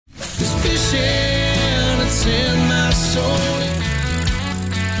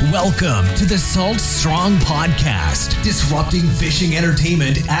Welcome to the Salt Strong Podcast, disrupting fishing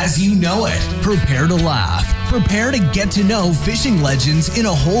entertainment as you know it. Prepare to laugh. Prepare to get to know fishing legends in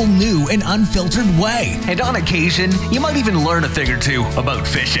a whole new and unfiltered way. And on occasion, you might even learn a thing or two about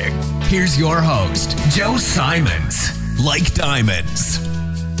fishing. Here's your host, Joe Simons. Like diamonds.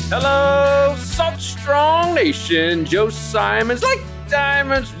 Hello, Salt Strong Nation. Joe Simons, like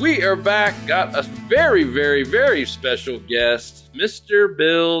diamonds. We are back. Got a very, very, very special guest, Mr.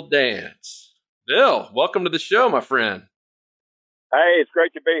 Bill Dance. Bill, welcome to the show, my friend. Hey, it's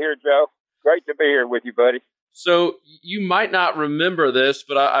great to be here, Joe. Great to be here with you, buddy. So you might not remember this,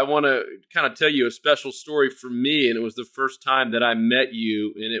 but I want to kind of tell you a special story for me, and it was the first time that I met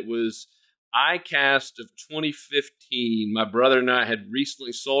you, and it was ICAST of 2015. My brother and I had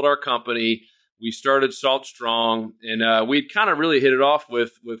recently sold our company. We started Salt Strong, and we'd kind of really hit it off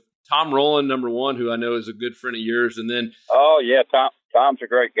with Tom Rowland, number one, who I know is a good friend of yours. And then, oh yeah, Tom's a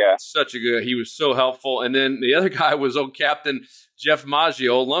great guy. Such a good. He was so helpful. And then the other guy was old Captain Jeff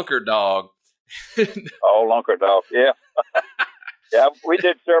Maggio, old Lunker Dog. Oh, Lunker Dog, yeah, yeah. We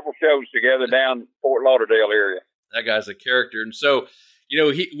did several shows together down Fort Lauderdale area. That guy's a character, and so. You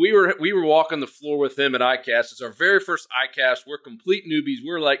know, we were walking the floor with him at ICAST. It's our very first ICAST. We're complete newbies.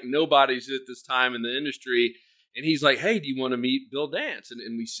 We're like nobodies at this time in the industry. And he's like, hey, do you want to meet Bill Dance?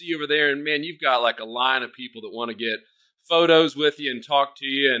 And we see you over there, and man, you've got like a line of people that want to get photos with you and talk to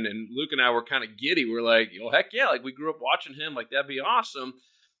you. And Luke and I were kind of giddy. We're like, oh, heck yeah. Like we grew up watching him. Like that'd be awesome.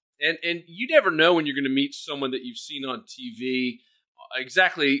 And you never know when you're going to meet someone that you've seen on TV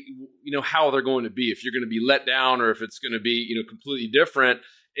exactly, you know, how they're going to be, if you're going to be let down or if it's going to be, you know, completely different.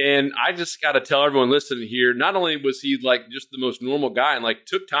 And I just got to tell everyone listening here, not only was he like just the most normal guy and like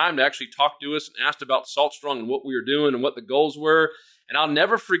took time to actually talk to us and asked about Salt Strong and what we were doing and what the goals were. And I'll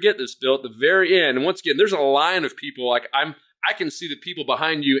never forget this, Bill, at the very end. And once again, there's a line of people like I can see the people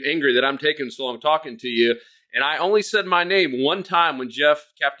behind you angry that I'm taking so long talking to you. And I only said my name one time when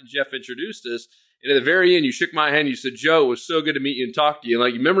Captain Jeff introduced us. And at the very end, you shook my hand. You said, Joe, it was so good to meet you and talk to you. And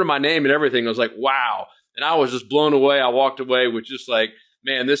like, you remember my name and everything. I was like, wow. And I was just blown away. I walked away with just like,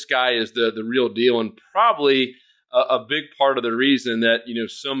 man, this guy is the real deal. And probably a big part of the reason that, you know,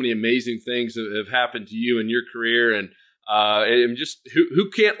 so many amazing things have happened to you in your career. And just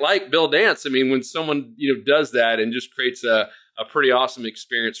who can't like Bill Dance? I mean, when someone, you know, does that and just creates a pretty awesome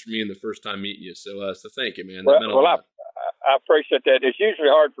experience for me in the first time meeting you. So thank you, man. I appreciate that. It's usually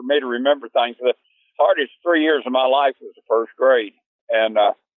hard for me to remember things. The hardest 3 years of my life was the first grade, and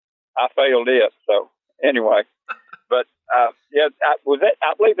I failed it. So anyway, but yeah, I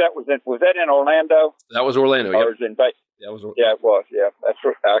believe that was in Orlando. That was Orlando. Or yep. in Vegas. That was. Yeah, it was. Yeah, that's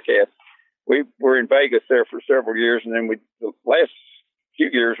what I guess. We were in Vegas there for several years, and then the last few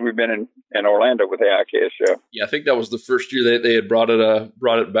years we've been in Orlando with the ICAST show. Yeah, I think that was the first year they had brought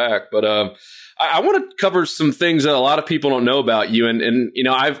it back. But I want to cover some things that a lot of people don't know about you. And you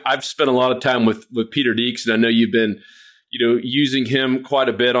know, I've spent a lot of time with Peter Deeks, and I know you've been, you know, using him quite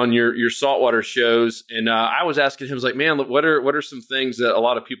a bit on your saltwater shows. And I was asking him, I was like, man, what are some things that a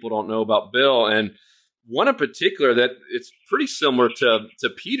lot of people don't know about Bill? And one in particular that it's pretty similar to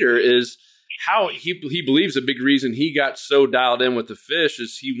Peter is how he believes a big reason he got so dialed in with the fish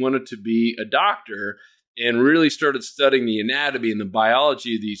is he wanted to be a doctor and really started studying the anatomy and the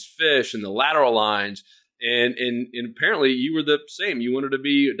biology of these fish and the lateral lines. And apparently you were the same. You wanted to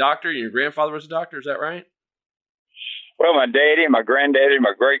be a doctor and your grandfather was a doctor. Is that right? Well, my daddy, my granddaddy,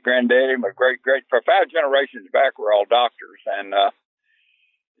 my great-granddaddy, my great-great, for 5 generations back, were all doctors. And I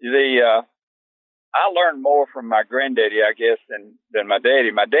learned more from my granddaddy, I guess, than my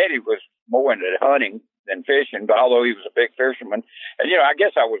daddy. My daddy was more into hunting than fishing, but although he was a big fisherman. And, you know, I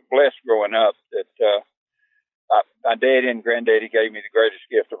guess I was blessed growing up that my daddy and granddaddy gave me the greatest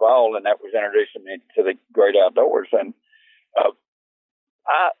gift of all, and that was introducing me to the great outdoors. And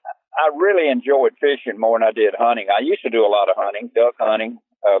I really enjoyed fishing more than I did hunting. I used to do a lot of hunting, duck hunting,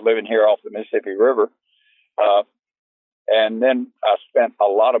 living here off the Mississippi River. And then I spent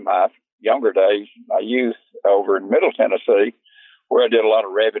a lot of my younger days, my youth, over in Middle Tennessee, where I did a lot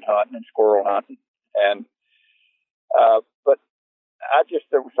of rabbit hunting and squirrel hunting. And but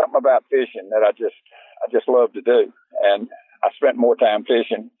there was something about fishing that I just loved to do. And I spent more time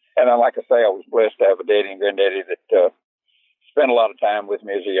fishing. And like I say, I was blessed to have a daddy and granddaddy that spent a lot of time with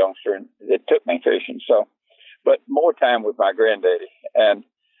me as a youngster and that took me fishing. So, but more time with my granddaddy. And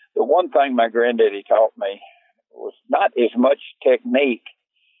the one thing my granddaddy taught me was not as much technique,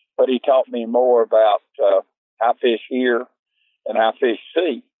 but he taught me more about how fish hear and how fish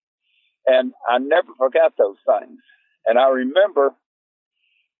see. And I never forgot those things. And I remember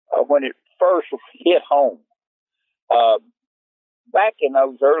when it first hit home, Back in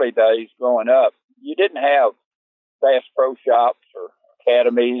those early days growing up, you didn't have Bass Pro Shops or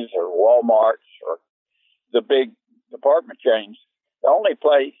academies or Walmarts or the big department chains. The only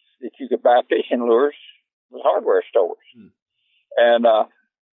place that you could buy fishing lures was hardware stores. And I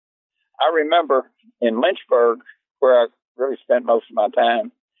remember in Lynchburg, where I really spent most of my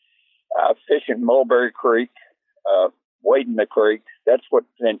time, fishing Mulberry Creek, wading the creek. That's what,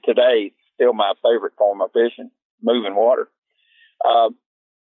 and today, still my favorite form of fishing, moving water. I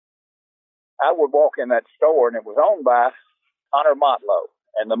would walk in that store, and it was owned by Connor Motlow.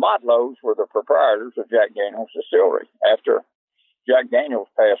 And the Motlows were the proprietors of Jack Daniel's Distillery. After Jack Daniels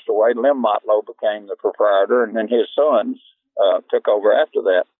passed away, Lem Motlow became the proprietor, and then his sons took over after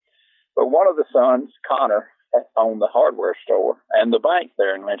that. But one of the sons, Connor, owned the hardware store and the bank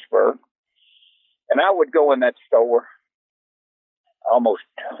there in Lynchburg. And I would go in that store almost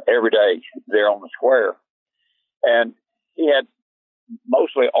every day there on the square. And he had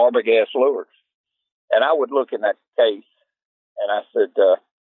mostly Arbogast lures. And I would look in that case, and I said,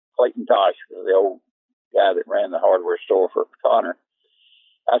 Clayton Tosh was the old guy that ran the hardware store for Connor.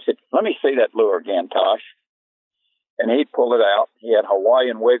 I said, let me see that lure again, Tosh. And he'd pull it out. He had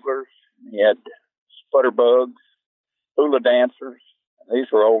Hawaiian wigglers. He had sputterbugs, hula dancers. These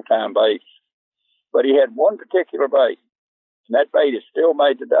were old-time baits. But he had one particular bait, and that bait is still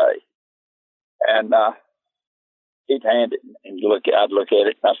made today. And he'd hand it, and I'd look at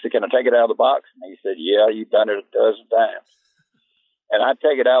it, and I said, can I take it out of the box? And he said, yeah, you've done it a dozen times. And I'd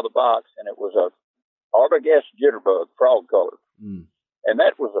take it out of the box, and it was a Arbogast jitterbug, frog colored. And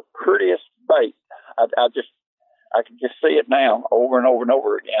that was the prettiest bait. I could just see it now over and over and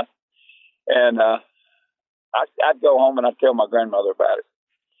over again. And I'd go home and I'd tell my grandmother about it.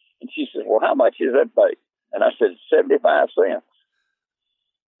 And she said, well, how much is that bait? And I said, 75 cents.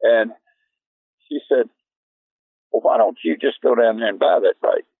 And she said, well, why don't you just go down there and buy that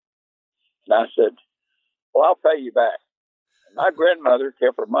bait? And I said, well, I'll pay you back. And my grandmother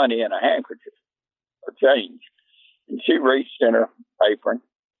kept her money in a handkerchief or change. And she reached in her apron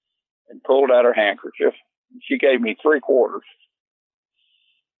and pulled out her handkerchief. And she gave me 3 quarters.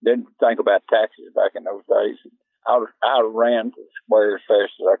 Didn't think about taxes back in those days. I ran to the square as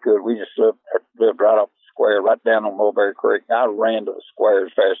fast as I could. We just lived right off the square, right down on Mulberry Creek. I ran to the square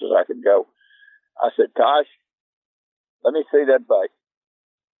as fast as I could go. I said, Tosh, let me see that bait,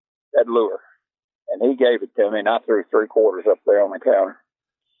 that lure. And he gave it to me, and I threw 3 quarters up there on the counter.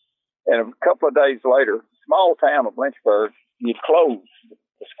 And a couple of days later, small town of Lynchburg, you'd close.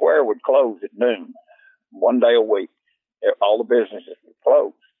 The square would close at noon, one day a week. All the businesses would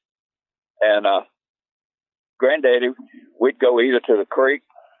close. And Granddaddy, we'd go either to the creek,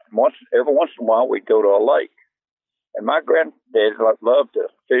 every once in a while we'd go to a lake. And my granddaddy loved to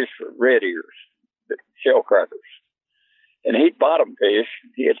fish for red ears, the shell crackers. And he'd bottom fish.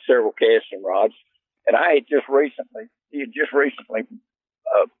 He had several casting rods. And he had just recently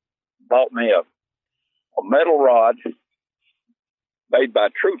bought me a metal rod made by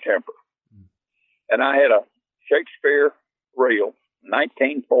True Temper. And I had a Shakespeare reel,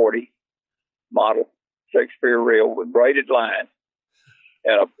 1940 model Shakespeare reel with braided line.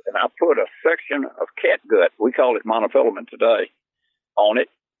 And I put a section of catgut, we call it monofilament today, on it.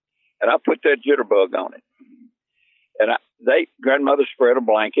 And I put that jitterbug on it. And grandmother spread a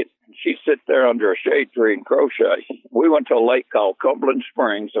blanket, and she'd sit there under a shade tree and crochet. We went to a lake called Cumberland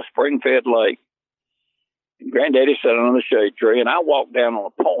Springs, a spring-fed lake. And Granddaddy sat on the shade tree, and I walked down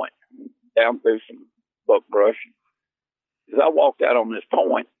on a point, down through some buckbrush. As I walked out on this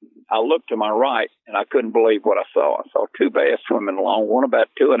point, I looked to my right, and I couldn't believe what I saw. I saw 2 bass swimming along, one about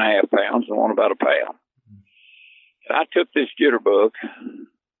 2.5 pounds and one about 1 pound. And I took this jitterbug,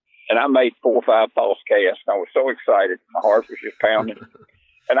 and I made 4 or 5 false casts. I was so excited. My heart was just pounding.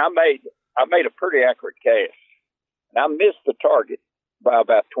 And I made a pretty accurate cast. And I missed the target by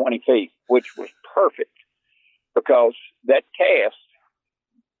about 20 feet, which was perfect because that cast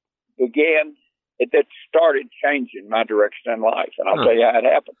that started changing my direction in life. And I'll tell you how it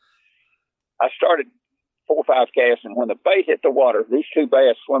happened. I started 4 or 5 casts, and when the bait hit the water, these 2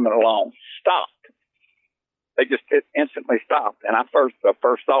 bass swimming along stopped. They just instantly stopped. And the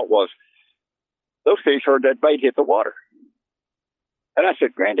first thought was, those fish heard that bait hit the water. And I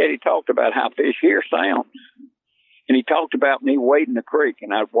said, Granddaddy talked about how fish hear sounds. And he talked about me wading the creek,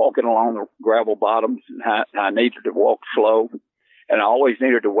 and I'd walking along the gravel bottoms, and how I needed to walk slow. And I always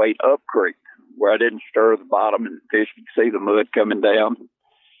needed to wade up creek, where I didn't stir the bottom and the fish could see the mud coming down.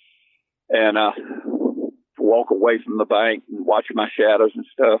 And walk away from the bank and watch my shadows and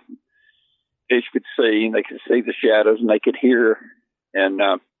stuff. Fish could see, and they could see the shadows, and they could hear. And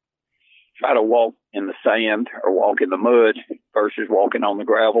try to walk in the sand or walk in the mud versus walking on the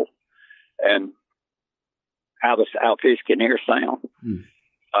gravel, and how fish can hear sound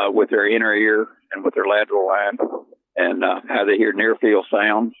with their inner ear and with their lateral line, and how they hear near field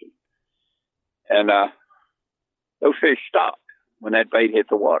sounds. And those fish stopped when that bait hit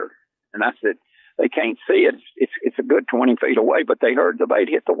the water. And I said, they can't see it. It's a good 20 feet away, but they heard the bait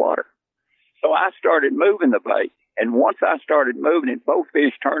hit the water. So I started moving the bait. And once I started moving it, both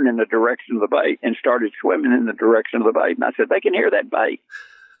fish turned in the direction of the bait and started swimming in the direction of the bait. And I said, they can hear that bait.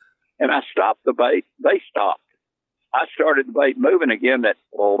 And I stopped the bait. They stopped. I started the bait moving again, that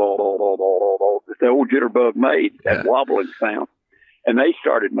the old jitterbug made, that wobbling sound. And they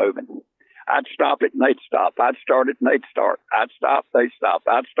started moving. I'd stop it and they'd stop. I'd start it and they'd start. I'd stop, they'd stop.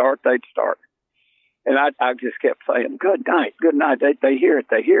 I'd start, they'd start. And I just kept saying, good night, good night. They hear it,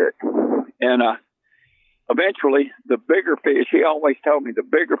 they hear it. And eventually, the bigger fish, he always told me the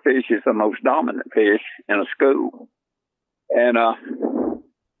bigger fish is the most dominant fish in a school. And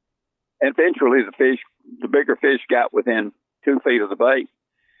eventually the bigger fish got within 2 feet of the bait.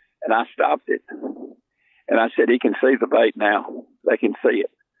 And I stopped it. And I said, he can see the bait now. They can see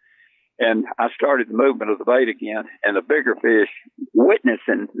it. And I started the movement of the bait again, and the bigger fish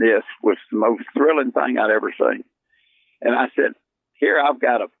witnessing this was the most thrilling thing I'd ever seen. And I said, here I've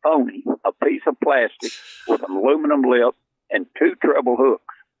got a phony, a piece of plastic with an aluminum lip and 2 treble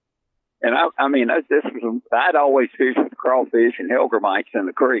hooks. And I mean, this was, I'd always fished with crawfish and hellgrammites in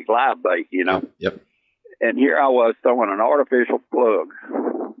the creek, live bait, you know. Yep. And here I was throwing an artificial plug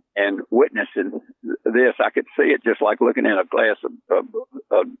and witnessing this. I could see it just like looking in a glass of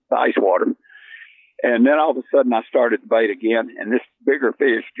ice water. And then all of a sudden I started the bait again, and this bigger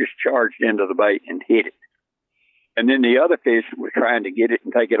fish just charged into the bait and hit it. And then the other fish were trying to get it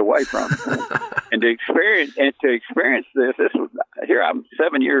and take it away from it. And to experience this was, here I'm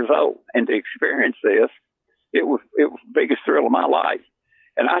 7 years old, and to experience this, it was the biggest thrill of my life.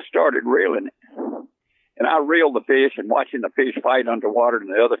 And I started reeling it. And I reeled the fish, and watching the fish fight underwater and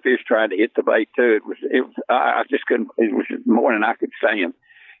the other fish trying to hit the bait too. I just couldn't, it was more than I could stand.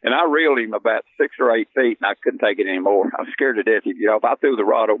 And I reeled him about 6 or 8 feet, and I couldn't take it anymore. I was scared to death. If I threw the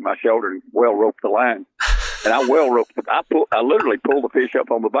rod over my shoulder and well roped the line, and I literally pulled the fish up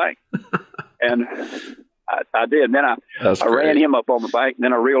on the bank. And I did. And then I ran him up on the bank, and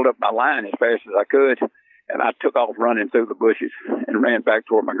then I reeled up my line as fast as I could. And I took off running through the bushes and ran back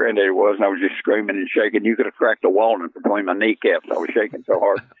to where my granddaddy was, and I was just screaming and shaking. You could have cracked a walnut between my kneecaps. I was shaking so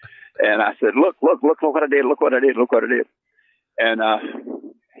hard. And I said, look what I did, look what I did, look what I did. And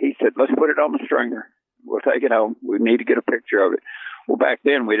he said, let's put it on the stringer. We'll take it home. We need to get a picture of it. Well, back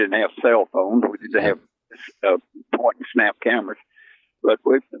then we didn't have cell phones. We didn't have point and snap cameras. But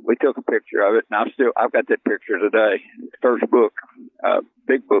we took a picture of it, and I've got that picture today. The first book,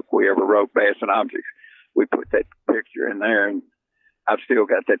 big book we ever wrote, Bass and Objects. We put that picture in there, and I've still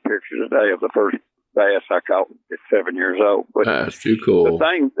got that picture today of the first bass I caught at 7 years old. But that's too cool.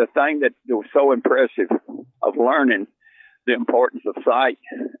 The thing that was so impressive of learning the importance of sight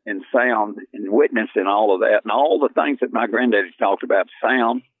and sound and witnessing all of that, and all the things that my granddaddy talked about,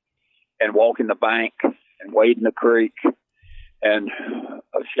 sound and walking the bank and wading the creek and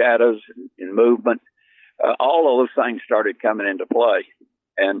shadows and movement, all of those things started coming into play.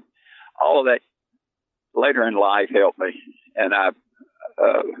 And all of that later in life helped me. And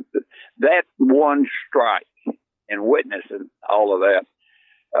that one strike and witnessing all of that,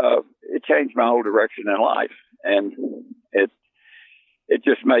 it changed my whole direction in life. And it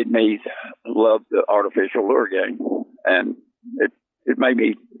just made me love the artificial lure game. And it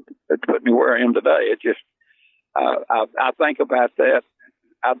put me where I am today. It just, I think about that.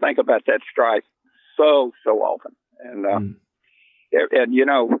 I think about that strike so often. And you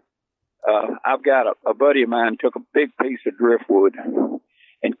know, I've got a buddy of mine took a big piece of driftwood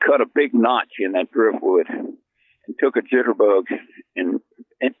and cut a big notch in that driftwood and took a jitterbug and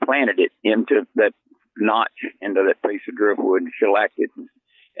planted it into that notch, into that piece of driftwood, and shellacked it,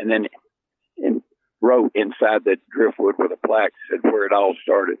 and then wrote inside that driftwood with a plaque, said where it all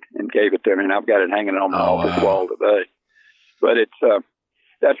started, and gave it to me. And I've got it hanging on my office wall today. But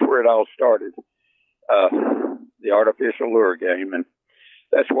that's where it all started, the artificial lure game. And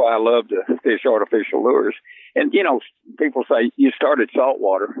that's why I love to fish artificial lures. And, you know, people say you started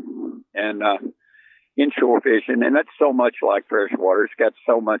saltwater and inshore fishing, and that's so much like freshwater. It's got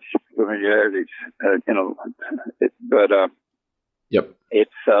so much familiarity, you know. Yep.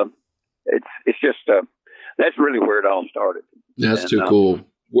 It's just that's really where it all started. That's too cool.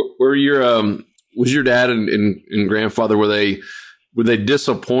 Were was your dad and grandfather, were they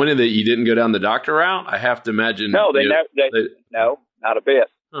disappointed that you didn't go down the doctor route? I have to imagine. No, no, not a bit.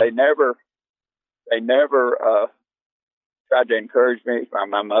 Huh. They never. they never tried to encourage me.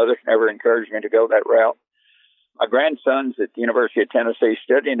 My mother never encouraged me to go that route. My grandson's at the University of Tennessee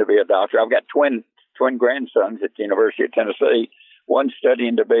studying to be a doctor. I've got twin grandsons at the University of Tennessee. One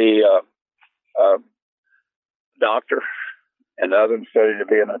studying to be a doctor, and the other one studying to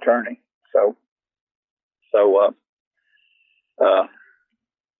be an attorney. So at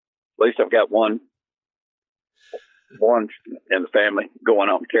least I've got one in the family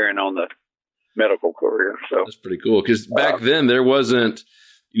carrying on the medical career. So that's pretty cool. Because back then there wasn't,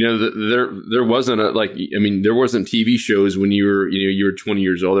 there wasn't there wasn't TV shows when you were 20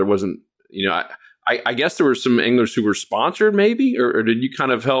 years old. There wasn't, I guess there were some anglers who were sponsored maybe, or did you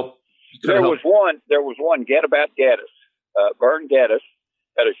kind of help? There was one, Get About Gaddis. Vern Gaddis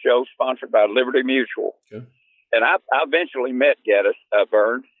had a show sponsored by Liberty Mutual. Okay. And I eventually met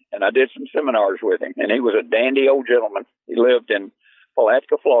Vern, and I did some seminars with him. And he was a dandy old gentleman. He lived in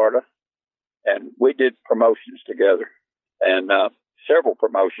Palatka, Florida, and we did promotions together, and several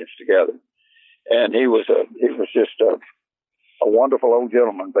promotions together. And he was just a wonderful old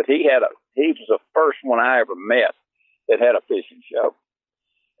gentleman. But he was the first one I ever met that had a fishing show,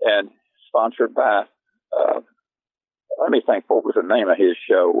 and sponsored by. Let me think. What was the name of his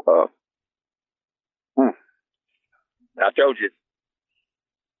show? I told you,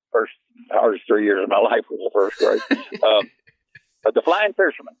 first hardest 3 years of my life was the first grade. The Flying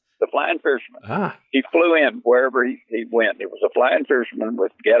Fisherman. The Flying Fisherman. Ah. He flew in wherever he went. It was a Flying Fisherman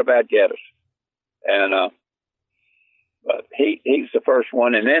with Get About Gaddis. And but he's the first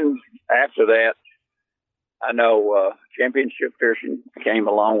one. And then after that, I know Championship Fishing came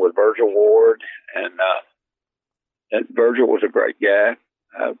along with Virgil Ward, and Virgil was a great guy.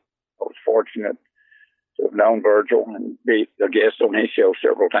 I was fortunate to have known Virgil and be a guest on his show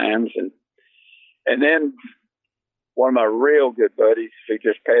several times. And then one of my real good buddies, who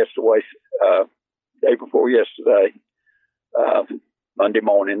just passed away day before yesterday, Monday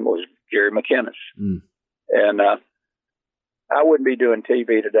morning, was Jerry McInnes. Mm. And I wouldn't be doing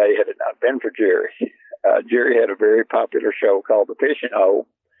TV today had it not been for Jerry. Jerry had a very popular show called The Fishing Hole.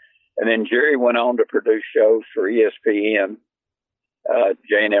 And then Jerry went on to produce shows for ESPN,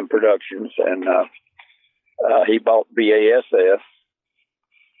 J&M Productions, and he bought BASF.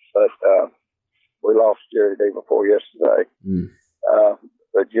 But we lost Jerry the day before yesterday. Mm.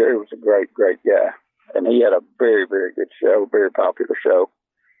 But Jerry was a great, great guy. And he had a very, very good show, very popular show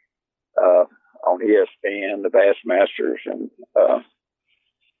on ESPN, the Bassmasters. And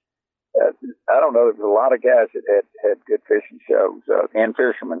I don't know, there was a lot of guys that had good fishing shows. And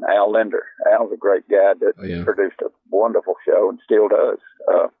fisherman, Al Linder. Al's a great guy that produced a wonderful show and still does.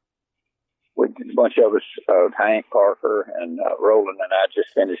 A bunch of us, Hank Parker and Roland and I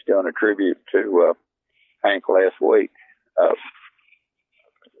just finished doing a tribute to Hank last week.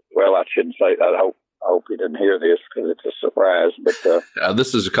 Well, I shouldn't say that. I hope he didn't hear this because it's a surprise. But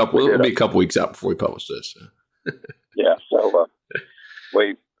this is it'll be a couple weeks out before we publish this. So. Yeah, so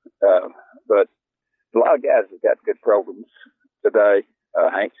but a lot of guys have got good programs today.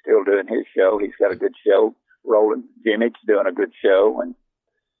 Hank's still doing his show. He's got a good show. Roland Jimmy's doing a good show, and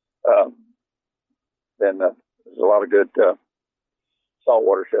then there's a lot of good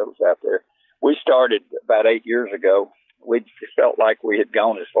saltwater shows out there. We started about 8 years ago. We felt like we had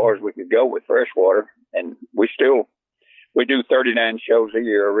gone as far as we could go with freshwater, and we do 39 shows a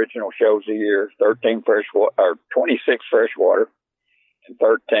year, original shows a year, 13 freshwater, or 26 freshwater, and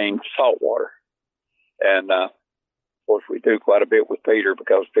 13 saltwater. And of course, we do quite a bit with Peter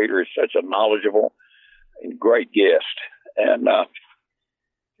because Peter is such a knowledgeable and great guest, and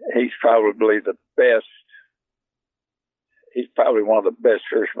he's probably the best. He's probably one of the best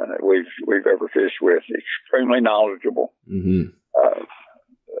fishermen that we've ever fished with. Extremely knowledgeable. Mm-hmm.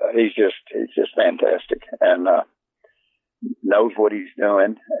 He's just fantastic, and knows what he's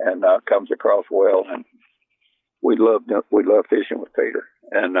doing, and comes across well. And we love fishing with Peter,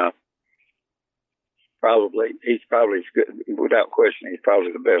 and he's probably as good, without question. He's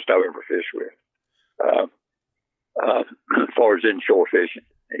probably the best I've ever fished with. As far as inshore fishing,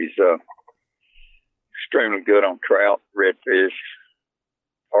 he's extremely good on trout, redfish,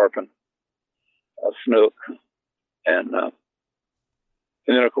 tarpon, snook, and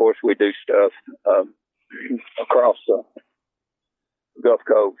then of course we do stuff across the Gulf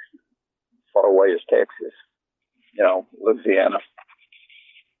Coast, as far away as Texas, Louisiana,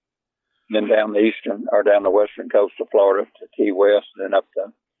 and then down the western coast of Florida to Key West, and then up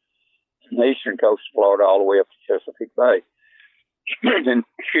the eastern coast of Florida all the way up to Chesapeake Bay. And, in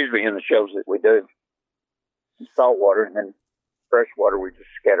the shows that we do. Saltwater, and then freshwater, we just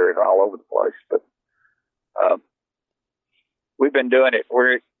scatter it all over the place. But we've been doing it.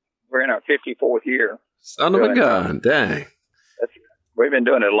 we're in our 54th year. Son of a gun. Dang. We've been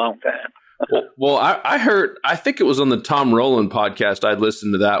doing it a long time. Well, I heard, I think it was on the Tom Rowland podcast. I'd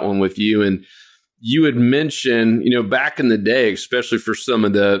listened to that one with you, and you had mentioned, back in the day, especially for some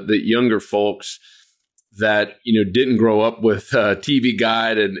of the younger folks that, didn't grow up with TV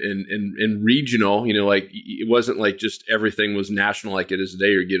Guide and regional, like it wasn't like just everything was national like it is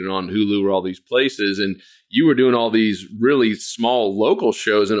today, or getting on Hulu or all these places. And you were doing all these really small local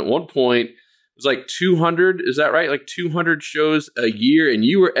shows. And at one point, it was like 200, is that right? Like 200 shows a year, and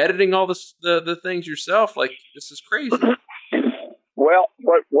you were editing all the things yourself. Like, this is crazy. Well,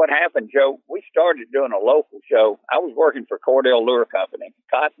 what happened, Joe? We started doing a local show. I was working for Cordell Lure Company,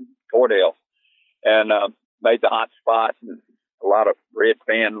 Cotton Cordell, and made the hot spots and a lot of red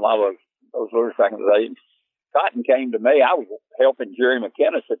fin, a lot of those lures back in the day. Cotton came to me. I was helping Jerry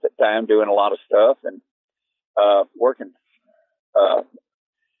McInnes at the time, doing a lot of stuff and working.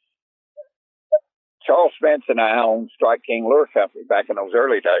 Charles Spence and I owned Strike King Lure Company back in those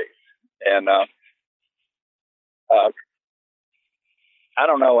early days. And I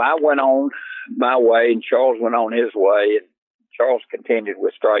don't know, I went on my way and Charles went on his way. And Charles continued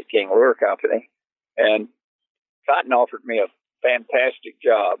with Strike King Lure Company. And Cotton offered me a fantastic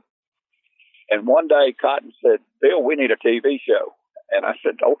job. And one day Cotton said, "Bill, we need a TV show." And I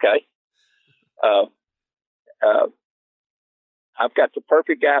said, "Okay. I've got the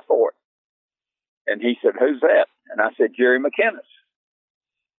perfect guy for it." And he said, "Who's that?" And I said, "Jerry McInnes."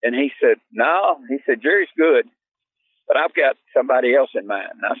 And he said, "No." He said, "Jerry's good, but I've got somebody else in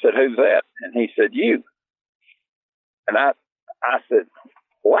mind." And I said, "Who's that?" And he said, "You." And I said,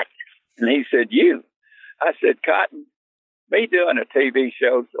 "What?" And he said, "You." I said, "Cotton, me doing a TV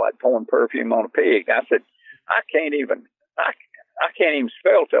show is like pouring perfume on a pig." I said, I can't even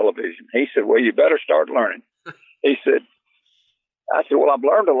spell television." He said, "Well, you better start learning." I said, "Well, I've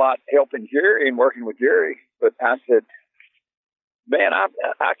learned a lot helping Jerry and working with Jerry." But I said, "Man, I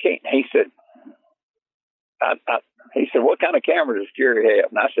can't." He said, "What kind of camera does Jerry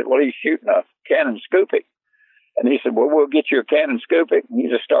have?" And I said, "Well, he's shooting a Canon Scoopy." And he said, "Well, we'll get you a Canon Scoopy and you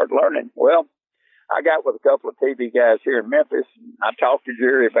just start learning." Well, I got with a couple of TV guys here in Memphis. I talked to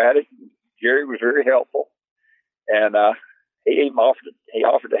Jerry about it. Jerry was very helpful. And he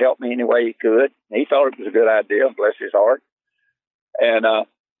offered to help me any way he could. He thought it was a good idea, bless his heart. And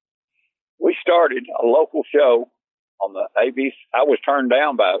we started a local show on the ABC. I was turned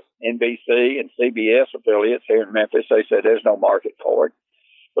down by NBC and CBS affiliates here in Memphis. They said there's no market for it.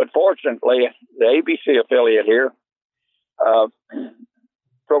 But fortunately, the ABC affiliate here,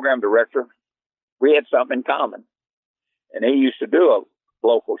 program director, we had something in common. And he used to do a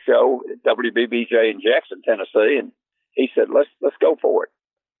local show at WBBJ in Jackson, Tennessee. And he said, let's go for it.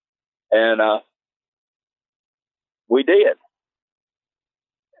 And we did.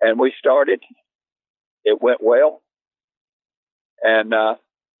 And we started. It went well. And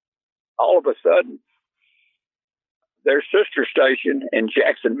all of a sudden, their sister station in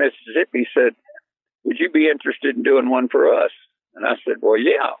Jackson, Mississippi said, "Would you be interested in doing one for us?" And I said, "Well,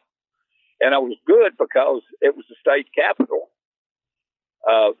 yeah." And I was good because it was the state capital.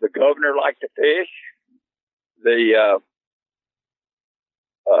 The governor liked to fish. The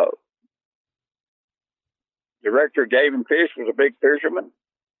director of Game and Fish was a big fisherman.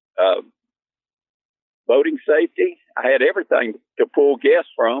 Boating safety. I had everything to pull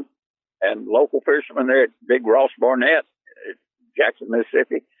guests from, and local fishermen there at Big Ross Barnett at Jackson,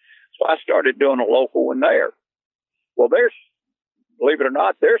 Mississippi. So I started doing a local one there. Well, believe it or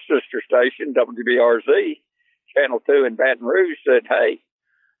not, their sister station, WBRZ, Channel 2 in Baton Rouge, said, "Hey,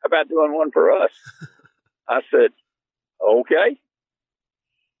 how about doing one for us?" I said, "Okay."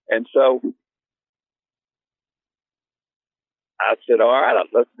 And so I said, "All right,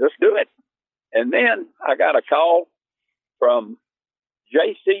 let's do it." And then I got a call from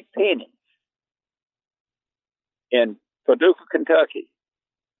J.C. Penney's in Paducah, Kentucky.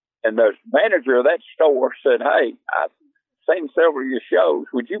 And the manager of that store said, "Hey, I've seen several of your shows.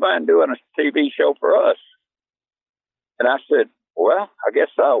 Would you mind doing a TV show for us?" And I said, "Well, I guess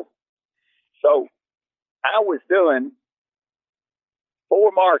so." So I was doing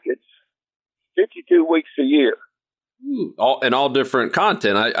 4 markets, 52 weeks a year. All different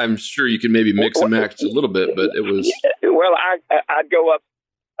content. I'm sure you can maybe mix and match a little bit, but it was. Well, I'd go up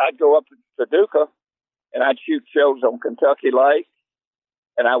to Paducah, and I'd shoot shows on Kentucky Lake,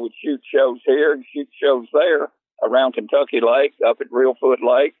 and I would shoot shows here and shoot shows there around Kentucky Lake, up at Reelfoot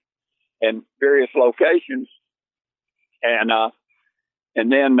Lake, and various locations, and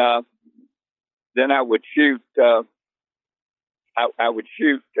then I would shoot. I would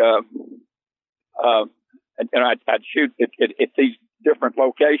shoot. And I'd shoot at these different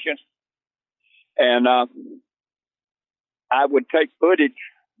locations. And I would take footage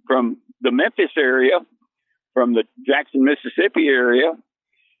from the Memphis area, from the Jackson, Mississippi area,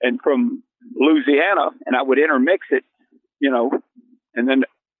 and from Louisiana, and I would intermix it, and then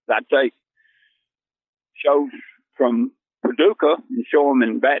I'd take shows from Paducah and show them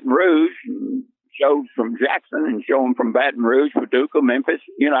in Baton Rouge, and shows from Jackson and show them from Baton Rouge, Paducah, Memphis.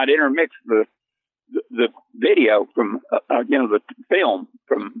 I'd intermix the video from, the film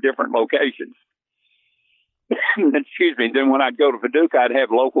from different locations. Excuse me. Then when I'd go to Paducah, I'd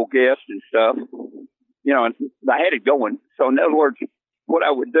have local guests and stuff, and I had it going. So in other words, what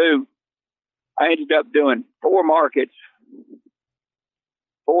I would do, I ended up doing four markets,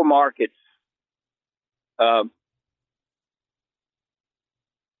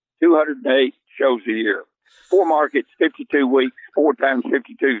 208 shows a year. 4 markets, 52 weeks, 4 times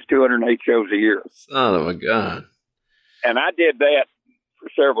 52 is 208 shows a year. Son of a gun. And I did that for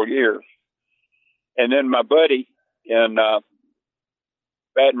several years. And then my buddy in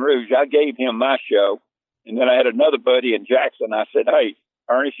Baton Rouge, I gave him my show. And then I had another buddy in Jackson. I said, hey,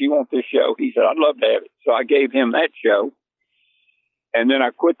 Ernest, you want this show? He said, I'd love to have it. So I gave him that show. And then I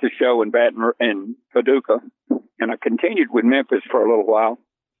quit the show in Paducah. And I continued with Memphis for a little while.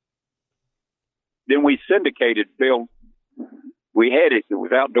 Then we syndicated Bill. We had it. It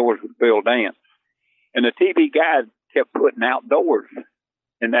was Outdoors with Bill Dance. And the TV guide kept putting outdoors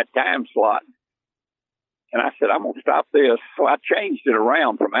in that time slot. And I said, I'm going to stop this. So I changed it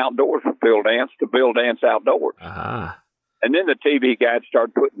around from Outdoors with Bill Dance to Bill Dance Outdoors. Uh-huh. And then the TV guide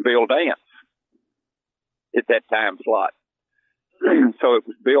started putting Bill Dance at that time slot. So it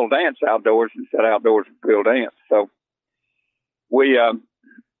was Bill Dance Outdoors instead of Outdoors with Bill Dance. So we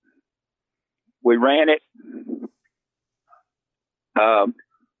ran it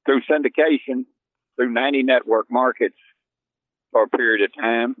through syndication, through 90 network markets for a period of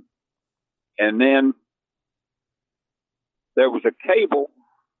time. And then there was a cable,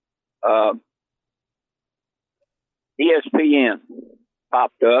 ESPN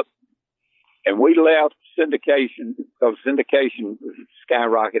popped up, and we left syndication because syndication was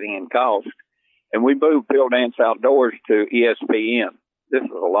skyrocketing in cost, and we moved Bill Dance Outdoors to ESPN. This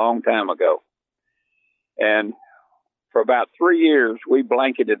was a long time ago. And for about 3 years, we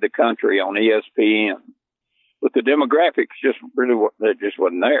blanketed the country on ESPN. But the demographics just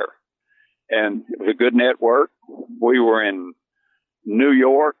wasn't there. And it was a good network. We were in New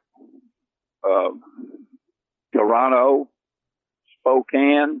York, Toronto,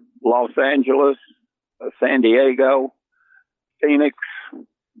 Spokane, Los Angeles, San Diego, Phoenix,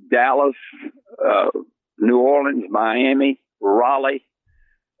 Dallas, New Orleans, Miami, Raleigh,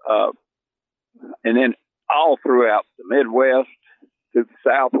 and then all throughout the Midwest, to the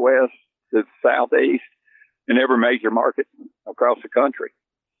Southwest, to the Southeast, in every major market across the country.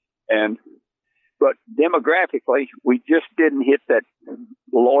 But demographically, we just didn't hit that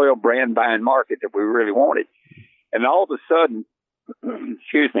loyal brand buying market that we really wanted. And all of a sudden,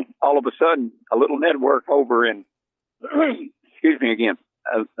 a little network over in, a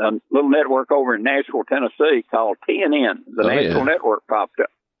little network over in Nashville, Tennessee called TNN, the National Network, popped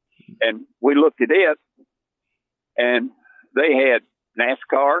up. And we looked at it, and they had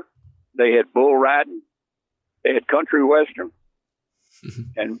NASCAR, they had bull riding, they had country western,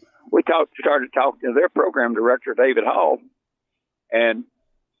 and we started talking to their program director, David Hall, and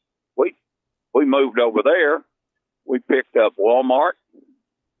we moved over there. We picked up Walmart,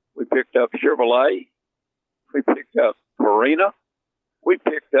 we picked up Chevrolet, we picked up Marina, we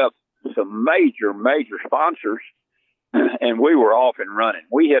picked up some major sponsors, and we were off and running.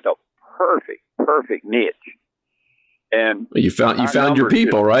 We had a perfect niche. And you found your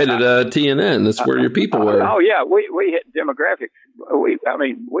people, right, at TNN. That's where your people were. Oh yeah, we hit demographics. We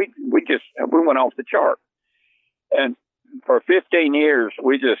went off the chart. And for 15 years,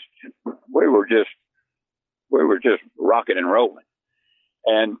 we were just rocking and rolling.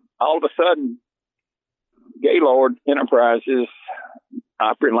 And all of a sudden, Gaylord Enterprises,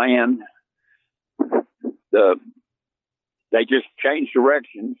 Opryland, they just changed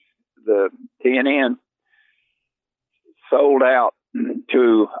directions. The TNN sold out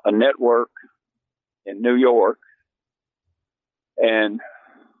to a network in New York, and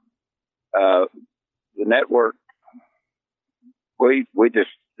the network, the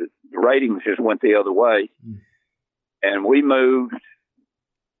ratings just went the other way, and we moved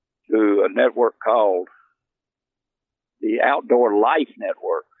to a network called the Outdoor Life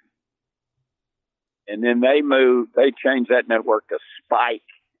Network, and then they changed that network to Spike,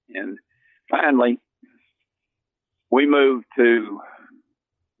 and finally we moved to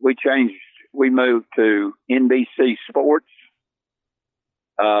NBC Sports,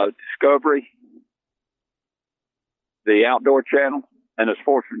 Discovery, the Outdoor Channel, and the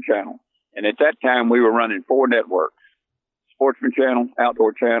Sportsman Channel. And at that time, we were running 4 networks: Sportsman Channel,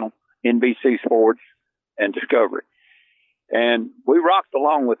 Outdoor Channel, NBC Sports, and Discovery. And we rocked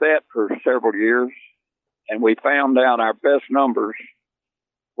along with that for several years, and we found out our best numbers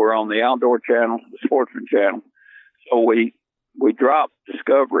were on the Outdoor Channel, the Sportsman Channel. So we dropped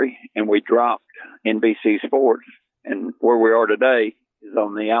Discovery and we dropped NBC Sports, and where we are today is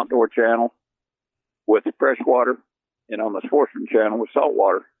on the Outdoor Channel with freshwater and on the Sportsman Channel with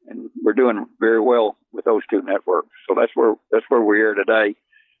saltwater. And we're doing very well with those 2 networks. So that's where we are today.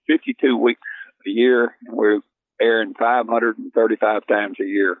 52 weeks a year, and we're airing 535 times a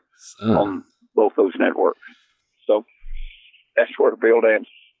year on both those networks. So that's where Bill Dance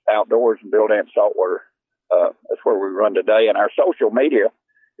Outdoors and Bill Dance Saltwater, that's where we run today. And our social media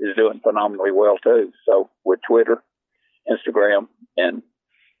is doing phenomenally well too. So with Twitter, Instagram, and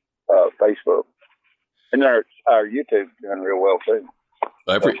Facebook. And our YouTube doing real well too.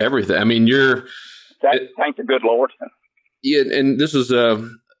 Everything. I mean, thank the good Lord. Yeah, and this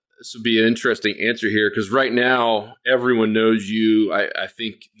would be an interesting answer here, because right now everyone knows you. I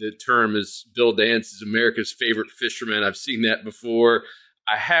think the term is Bill Dance is America's favorite fisherman. I've seen that before.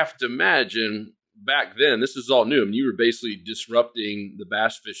 I have to imagine back then, this is all new. I mean, you were basically disrupting the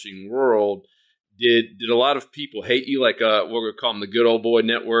bass fishing world. Did a lot of people hate you, like what we call them, the Good Old Boy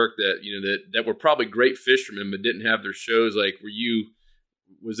Network, that were probably great fishermen but didn't have their shows? Like,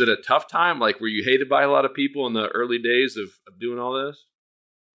 was it a tough time? Like, were you hated by a lot of people in the early days of doing all this?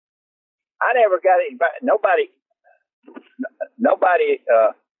 I never got anybody. Nobody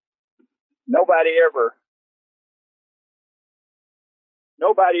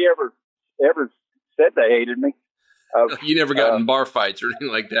ever said they hated me. You never got in bar fights or anything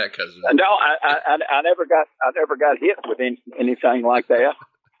like that, cousin? No, I never got hit with anything like that.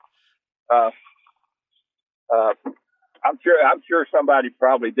 I'm sure somebody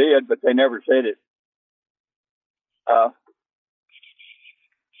probably did, but they never said it.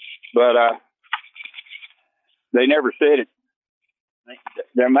 But they never said it.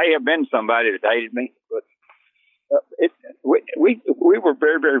 There may have been somebody that hated me, but we were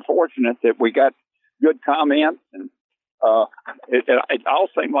very, very fortunate that we got good comments, and it all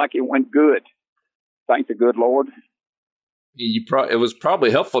seemed like it went good. Thank the good Lord. It was probably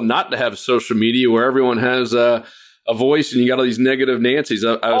helpful not to have social media where everyone has a voice and you got all these negative Nancys.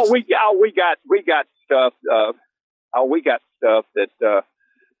 We got stuff. We got stuff that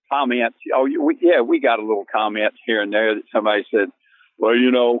comments. We got a little comments here and there that somebody said, well,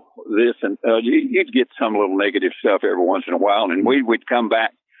 this, and you'd get some little negative stuff every once in a while, and we'd come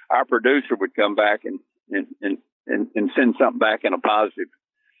back. Our producer would come back and send something back in a positive,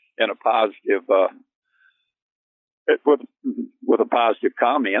 with a positive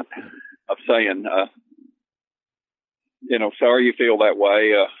comment of saying, sorry you feel that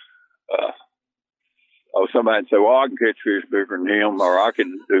way. Somebody say, well, I can catch fish bigger than him, or I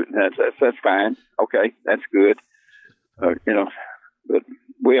can do that. That's fine. Okay, that's good. But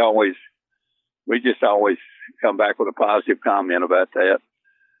we just always come back with a positive comment about that.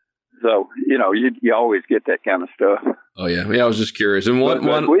 So, you always get that kind of stuff. Oh yeah. I was just curious. And but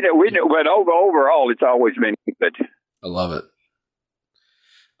overall, it's always been good. I love it.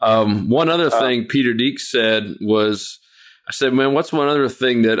 One other thing Peter Deeks said was, I said, man, what's one other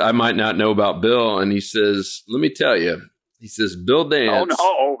thing that I might not know about Bill? And he says, let me tell you. He says, Bill Dance.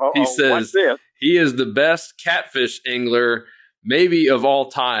 He says he is the best catfish angler maybe of all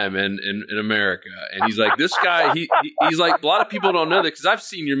time in America. And he's like, this guy, he's like, a lot of people don't know that, because I've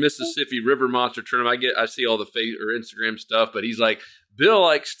seen your Mississippi River Monster tournament. I see all the Instagram stuff, but he's like,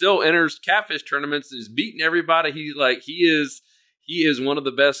 Bill still enters catfish tournaments and is beating everybody. He's like, he is one of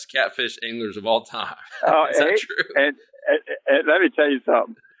the best catfish anglers of all time. Is that true? And let me tell you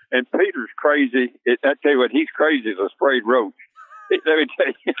something. And Peter's crazy. I tell you what, he's crazy as a sprayed roach. Let me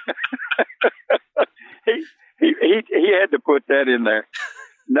tell you. He had to put that in there.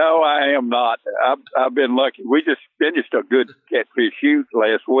 No, I am not. I've been lucky. We just finished a good catfish shoot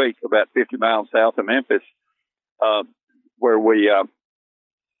last week, about 50 miles south of Memphis, where we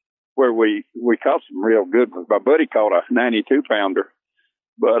caught some real good ones. My buddy caught a 92 pounder,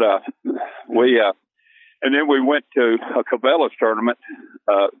 but and then we went to a Cabela's tournament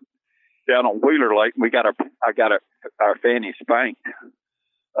down on Wheeler Lake. I got our fanny spanked.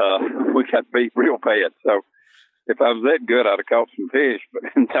 We got beat real bad. So if I was that good, I'd have caught some fish. But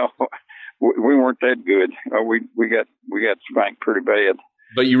no, we weren't that good. We got spanked pretty bad.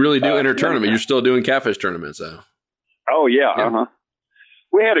 But you really do enter tournament. You're still doing catfish tournaments, though. Oh yeah. Uh-huh.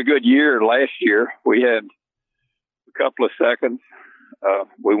 We had a good year last year. We had a couple of seconds.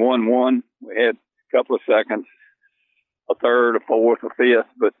 We won one. We had a couple of seconds, a third, a fourth, a fifth.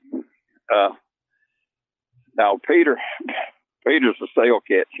 But now Peter's a sail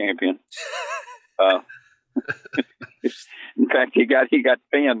cat champion. In fact, he got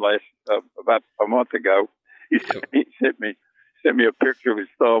pinned about a month ago. He sent me a picture of his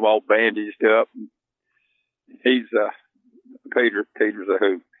thumb all bandaged up. He's Peter's a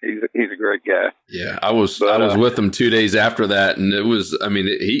hoot. He's a great guy. Yeah, I was with him 2 days after that, and it was. I mean,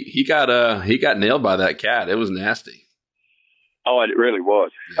 he got nailed by that cat. It was nasty. Oh, it really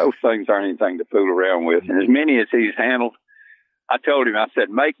was. Yeah. Those things aren't anything to fool around with. And as many as he's handled, I told him, I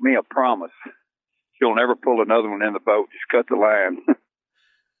said, make me a promise. You'll never pull another one in the boat. Just cut the line.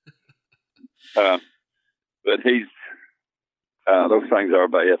 But he's those things are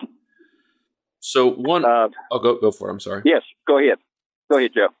bad. So one, I'll go for it. I'm sorry. Yes, go ahead. Go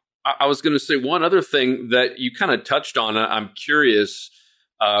ahead, Joe. I was going to say one other thing that you kind of touched on. I'm curious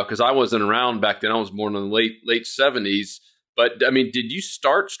because I wasn't around back then. I was born in the late 70s. But I mean, did you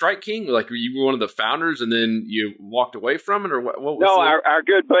start Strike King? Like you were one of the founders, and then you walked away from it, or what was no? Our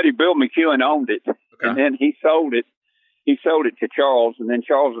good buddy Bill McEwen owned it, and then he sold it. He sold it to Charles, and then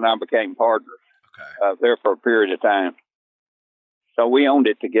Charles and I became partners. There for a period of time. So we owned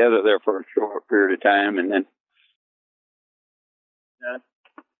it together there for a short period of time, and then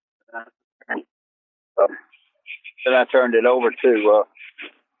then I turned it over to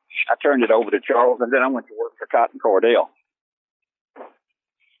Charles, and then I went to work for Cotton Cordell.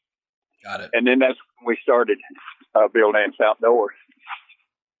 Got it. And then that's when we started Bill Nance Outdoors.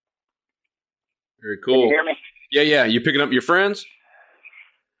 Very cool. Can you hear me? Yeah. You picking up your friends?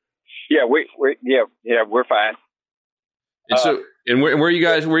 Yeah, we're fine. And so, where are you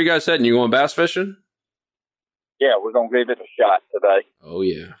guys heading? You going bass fishing? Yeah, we're gonna give it a shot today. Oh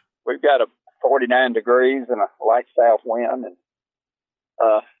yeah. We've got a 49 degrees and a light south wind, and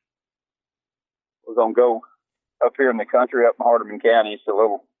we're gonna go up here in the country, up in Hardeman County. It's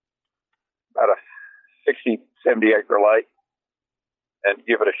about a 60, 70 acre lake, and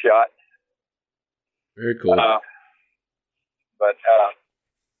give it a shot. Very cool. But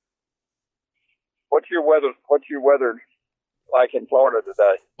what's your weather like in Florida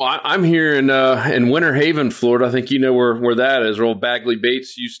today? Well, I'm here in Winter Haven, Florida. I think you know where that is. Where old Bagley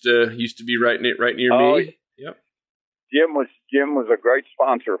Baits used to be right near me. Yep. Jim was a great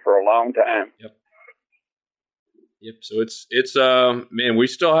sponsor for a long time. Yep. So it's man, we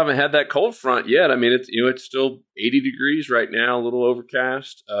still haven't had that cold front yet. I mean, it's still 80 degrees right now, a little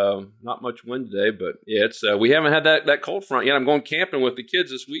overcast. Not much wind today, but yeah, it's we haven't had that cold front yet. I'm going camping with the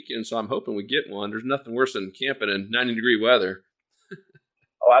kids this weekend, so I'm hoping we get one. There's nothing worse than camping in 90-degree weather.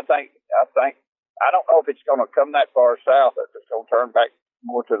 I don't know if it's going to come that far south. It's going to turn back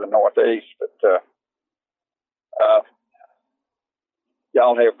more to the northeast, but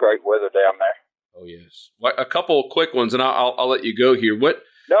y'all have great weather down there. Oh yes. A couple of quick ones, and I'll let you go here.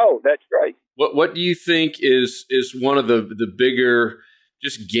 No, that's great. What do you think is one of the bigger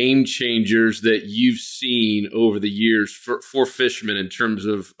just game changers that you've seen over the years for fishermen in terms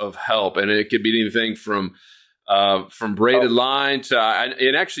of help? And it could be anything from braided line to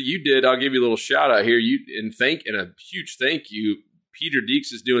and actually you did. I'll give you a little shout out here. And a huge thank you. Peter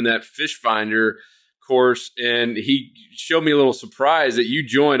Deeks is doing that fish finder course, and he showed me a little surprise that you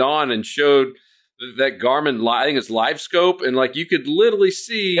joined on and showed that Garmin, I think it's Live Scope, and like you could literally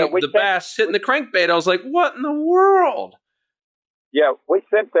see the bass hitting the crankbait. I was like, what in the world? Yeah, we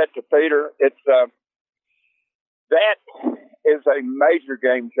sent that to Peter. It's that is a major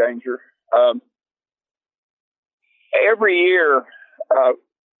game changer. Every year,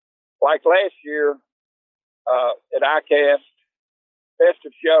 like last year at ICAST, Best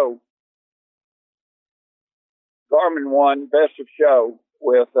of Show, Garmin won Best of Show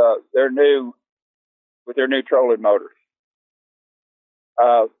with their new trolling motors.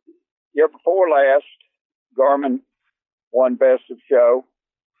 Year before last, Garmin won Best of Show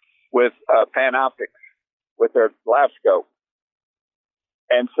with Panoptics with their Live Scope.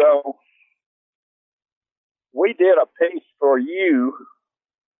 And so we did a piece for you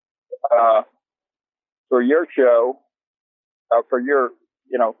for your show,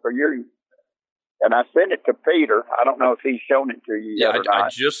 and I sent it to Peter. I don't know if he's shown it to you yet or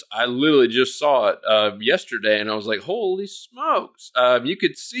not. I literally just saw it yesterday, and I was like, holy smokes. You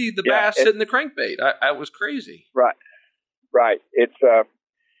could see the bass hitting the crankbait. I was crazy. Right.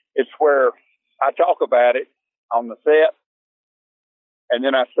 It's where I talk about it on the set, and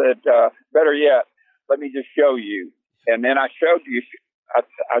then I said, better yet, let me just show you. And then I showed you,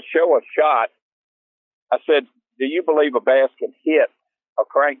 I show a shot. I said, do you believe a bass can hit a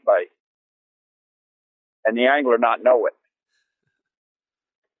crankbait and the angler not know it?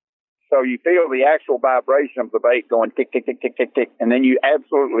 So you feel the actual vibration of the bait going tick, tick, tick, tick, tick, tick, and then you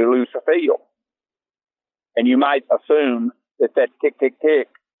absolutely lose the feel. And you might assume that that tick, tick, tick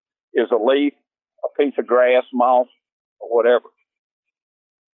is a leaf, a piece of grass, moss, or whatever.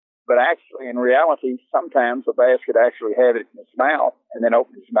 But actually, in reality, sometimes the bass could actually have it in its mouth and then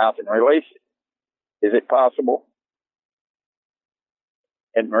open its mouth and release it. Is it possible?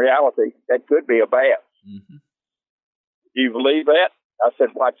 In reality, that could be a bass. Mm-hmm. Do you believe that? I said,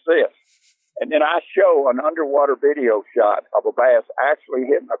 watch this. And then I show an underwater video shot of a bass actually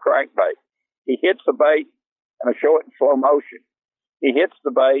hitting a crankbait. He hits the bait, and I show it in slow motion. He hits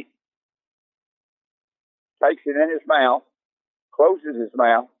the bait, takes it in his mouth, closes his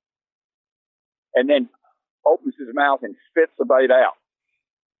mouth, and then opens his mouth and spits the bait out.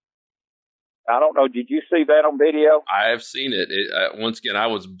 I don't know. Did you see that on video? I have seen it. Once again, I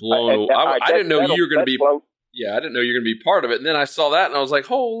was blown away. I didn't know you were going to be. Yeah, I didn't know you were going to be part of it. And then I saw that, and I was like,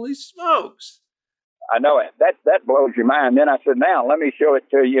 "Holy smokes!" I know it. That blows your mind. Then I said, "Now let me show it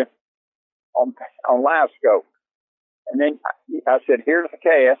to you on live scope." And then I said, "Here's the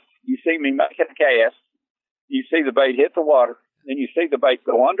cast. You see me making a cast. You see the bait hit the water. Then you see the bait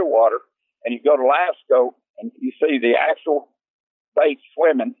go underwater, and you go to live scope, and you see the actual bait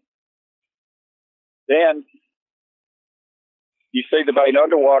swimming. Then you see the bait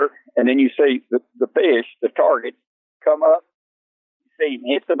underwater, and then you see the fish, the target, come up. You see him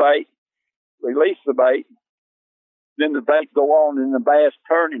hit the bait, release the bait. Then the bait go on, and the bass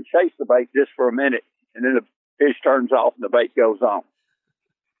turn and chase the bait just for a minute, and then the fish turns off, and the bait goes on.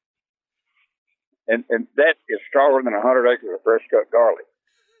 And that is stronger than 100 acres of fresh cut garlic.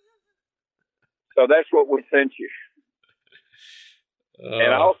 So that's what we sent you.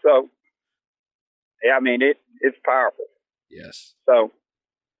 And also, I mean, it's powerful. Yes. So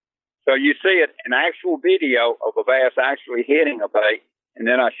you see it, an actual video of a bass actually hitting a bait, and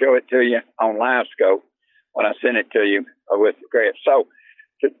then I show it to you on live scope when I send it to you with the graph. So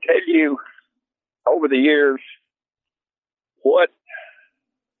to tell you over the years what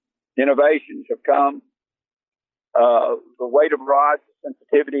innovations have come, the weight of rods, the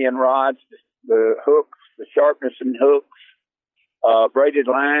sensitivity in rods, the hooks, the sharpness in hooks, braided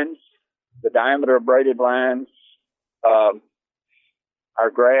lines, the diameter of braided lines, our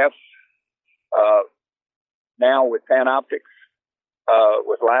graphs, now with Panoptics,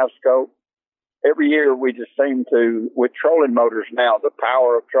 with live scope. Every year we just seem to, with trolling motors now, the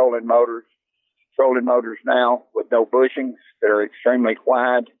power of trolling motors now with no bushings that are extremely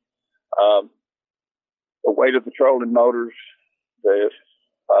wide, the weight of the trolling motors,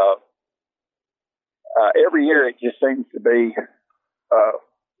 every year it just seems to be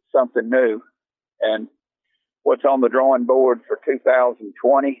something new. And what's on the drawing board for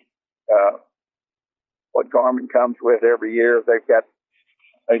 2020, what Garmin comes with every year, they've got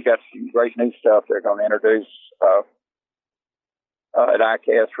some great new stuff they're going to introduce at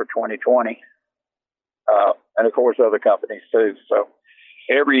ICAST for 2020, and of course other companies too. So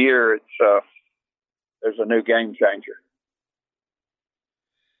every year there's a new game changer.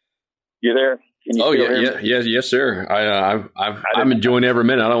 You there? Can you hear me? Yes, sir. I'm enjoying every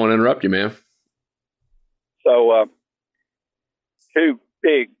minute. I don't want to interrupt you, man. So two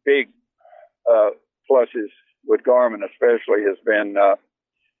big pluses with Garmin especially has been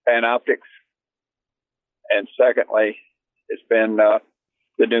Panoptics, and secondly, it's been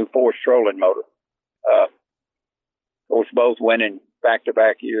the new Force trolling motor. Of course, both winning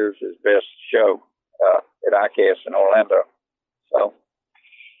back-to-back years as best show at ICAST in Orlando.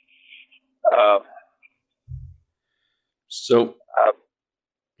 So,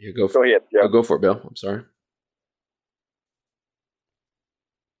 go ahead, Joe. Go for it, Bill. I'm sorry.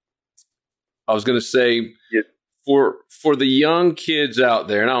 I was going to say, yes. For the young kids out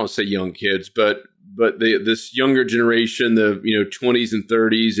there, and I don't say young kids, but this younger generation, the 20s and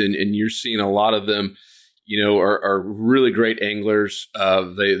 30s, and you're seeing a lot of them, are really great anglers.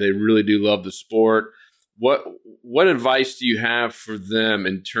 They really do love the sport. What advice do you have for them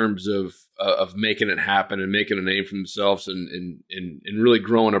in terms of making it happen and making a name for themselves and really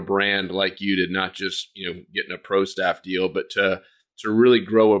growing a brand like you did, not just getting a pro staff deal, but to really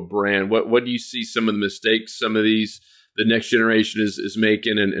grow a brand? What do you see some of the mistakes some of the next generation is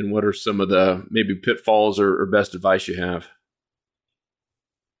making, and what are some of the maybe pitfalls or best advice you have?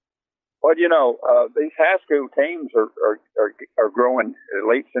 Well, these high school teams are growing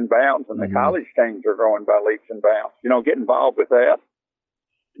leaps and bounds, and the college teams are growing by leaps and bounds. Get involved with that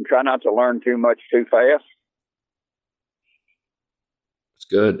and try not to learn too much too fast. That's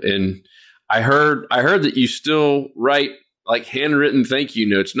good. And I heard that you still write like handwritten thank you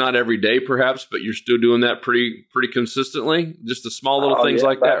notes, not every day perhaps, but you're still doing that pretty consistently. Just the small little things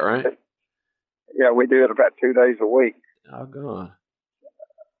like that, right? Yeah, we do it about 2 days a week. Oh, God.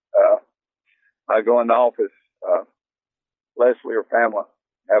 I go in the office, Leslie or Pamela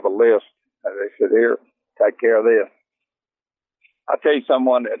have a list. And they said, here, take care of this. I'll tell you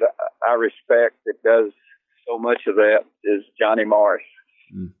someone that I respect that does so much of that is Johnny Morris.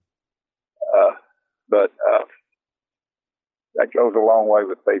 Mm. But that goes a long way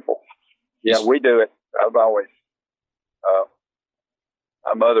with people. Yeah, we do it. I've always,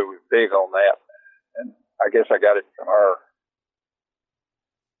 my mother was big on that. And I guess I got it from her.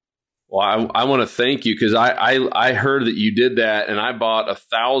 Well, I want to thank you because I heard that you did that, and I bought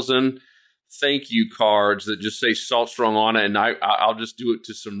 1,000 thank you cards that just say Salt Strong on it, and I'll just do it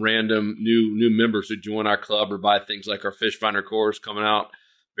to some random new members who join our club or buy things like our Fish Finder course coming out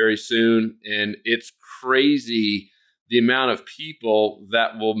very soon. And it's crazy the amount of people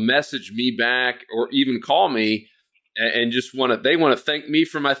that will message me back or even call me and just want to thank me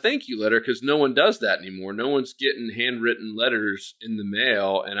for my thank you letter, because no one does that anymore. No one's getting handwritten letters in the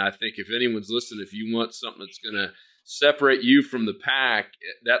mail. And I think if anyone's listening, if you want something that's going to separate you from the pack,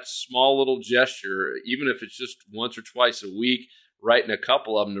 that small little gesture, even if it's just once or twice a week, writing a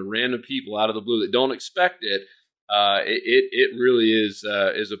couple of them to random people out of the blue that don't expect it, it really is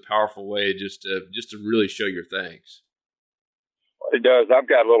a powerful way just to really show your thanks. It does. I've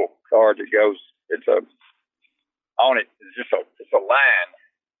got a little card that goes. On it is it's a line.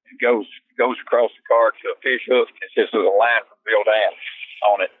 It goes across the card to a fish hook. It's just a line from Bill Dance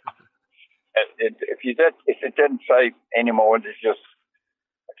on it. If it didn't say anymore, it's just,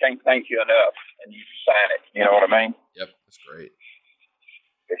 I can't thank you enough, and you just sign it. You know what I mean? Yep, that's great.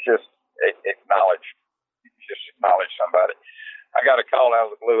 It's just acknowledge. You just acknowledge somebody. I got a call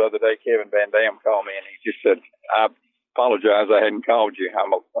out of the blue the other day. Kevin Van Dam called me, and he just said, "I apologize, I hadn't called you.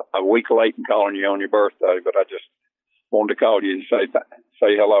 I'm a week late in calling you on your birthday, but I just wanted to call you and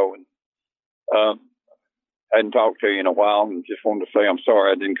say hello, and I hadn't talked to you in a while, and just wanted to say I'm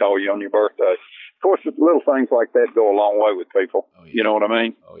sorry I didn't call you on your birthday." Of course, little things like that go a long way with people. Oh, yeah. You know what I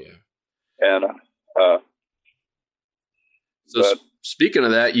mean? Oh yeah. And speaking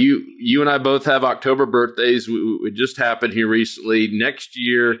of that, you and I both have October birthdays. It just happened here recently. Next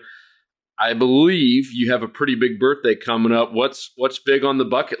year, I believe you have a pretty big birthday coming up. What's big on the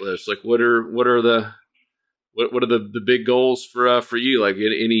bucket list? Like what are the big goals for you? Like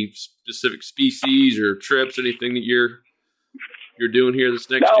any specific species or trips, anything that you're doing here this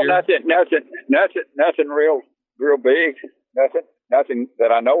next year? Nothing real big. Nothing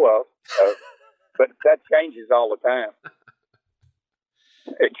that I know of. But that changes all the time.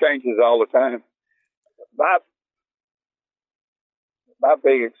 It changes all the time. My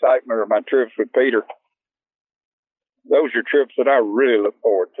big excitement are my trips with Peter. Those are trips that I really look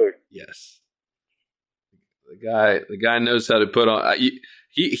forward to. Yes. The guy knows how to put on.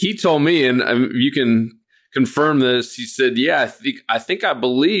 He told me, and you can confirm this. He said, "Yeah, I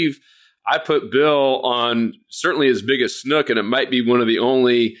believe I put Bill on certainly as big as snook, and it might be one of the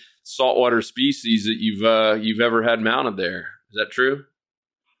only saltwater species that you've ever had mounted there." Is that true?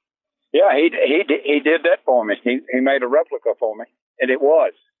 Yeah, he did that for me. He made a replica for me, and it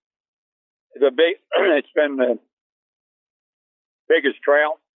was it's been the biggest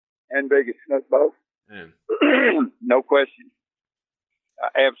trout and biggest snook both. No question.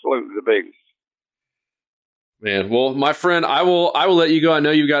 Absolutely the biggest. Man, well, my friend, I will let you go. I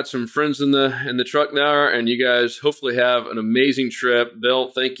know you've got some friends in the truck there, and you guys hopefully have an amazing trip. Bill,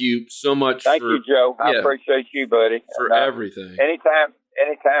 thank you so much. Thank you, Joe. I appreciate you, buddy. For everything. Anytime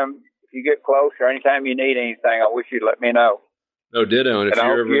if you get close or anytime you need anything, I wish you'd let me know. No, ditto. And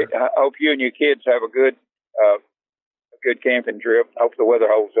I hope you and your kids have a good camping trip. Hope the weather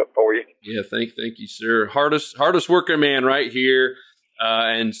holds up for you. Yeah, thank you, sir. Hardest working man right here,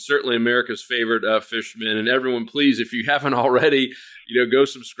 and certainly America's favorite fisherman. And everyone, please, if you haven't already, go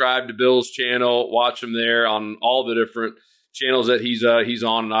subscribe to Bill's channel. Watch him there on all the different channels that he's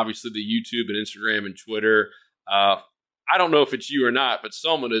on, and obviously the YouTube and Instagram and Twitter. I don't know if it's you or not, but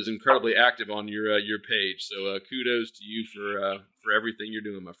someone is incredibly active on your page. So kudos to you for everything you're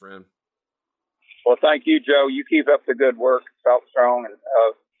doing, my friend. Well, thank you, Joe. You keep up the good work, Salt Strong. And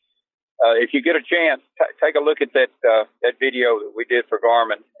if you get a chance, take a look at that video that we did for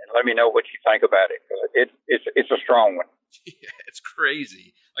Garmin, and let me know what you think about it. It's a strong one. Yeah, it's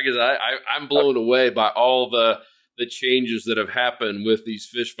crazy. Like I said, I'm blown away by all the changes that have happened with these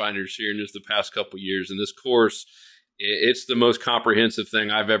fish finders here in just the past couple of years. And this course, it's the most comprehensive thing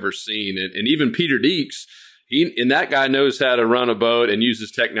I've ever seen. And even Peter Deeks, that guy knows how to run a boat and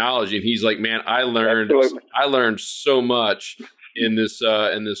uses technology. And he's like, man, I learned so much in this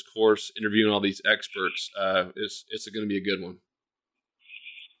course, interviewing all these experts. It's going to be a good one.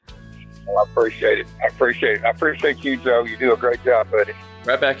 Well, I appreciate it. I appreciate you, Joe. You do a great job, buddy.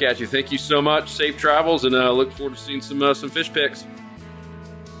 Right back at you. Thank you so much. Safe travels, and look forward to seeing some fish pics.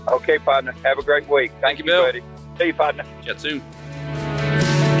 Okay, partner. Have a great week. Thank you, Bill. buddy. See you, partner. Chat soon.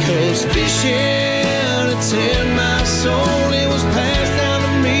 'Cause fishing, it's in my soul. It was passed down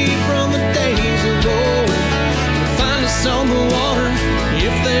to me from the days of old. Find us on the